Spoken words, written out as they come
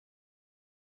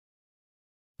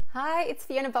Hi, it's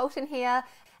Fiona Bolton here,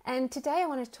 and today I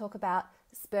want to talk about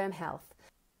sperm health.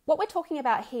 What we're talking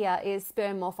about here is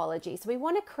sperm morphology. So we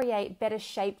want to create better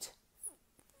shaped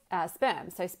sperm.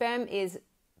 So sperm is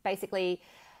basically,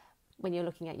 when you're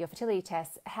looking at your fertility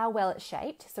tests, how well it's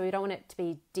shaped. So we don't want it to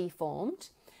be deformed.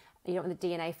 You don't want the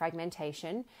DNA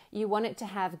fragmentation. You want it to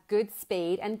have good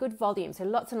speed and good volume. So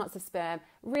lots and lots of sperm,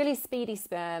 really speedy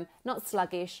sperm, not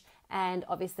sluggish, and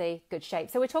obviously good shape.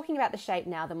 So we're talking about the shape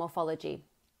now, the morphology.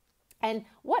 And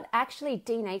what actually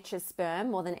denatures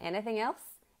sperm more than anything else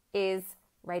is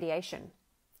radiation.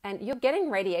 And you're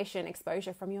getting radiation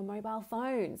exposure from your mobile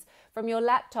phones, from your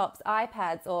laptops,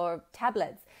 iPads, or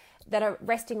tablets that are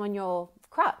resting on your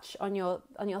crutch, on your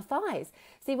thighs.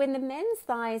 See, when the men's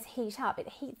thighs heat up, it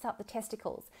heats up the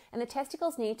testicles, and the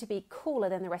testicles need to be cooler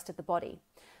than the rest of the body.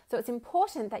 So it's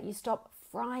important that you stop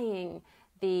frying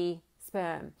the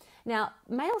sperm. Now,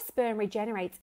 male sperm regenerates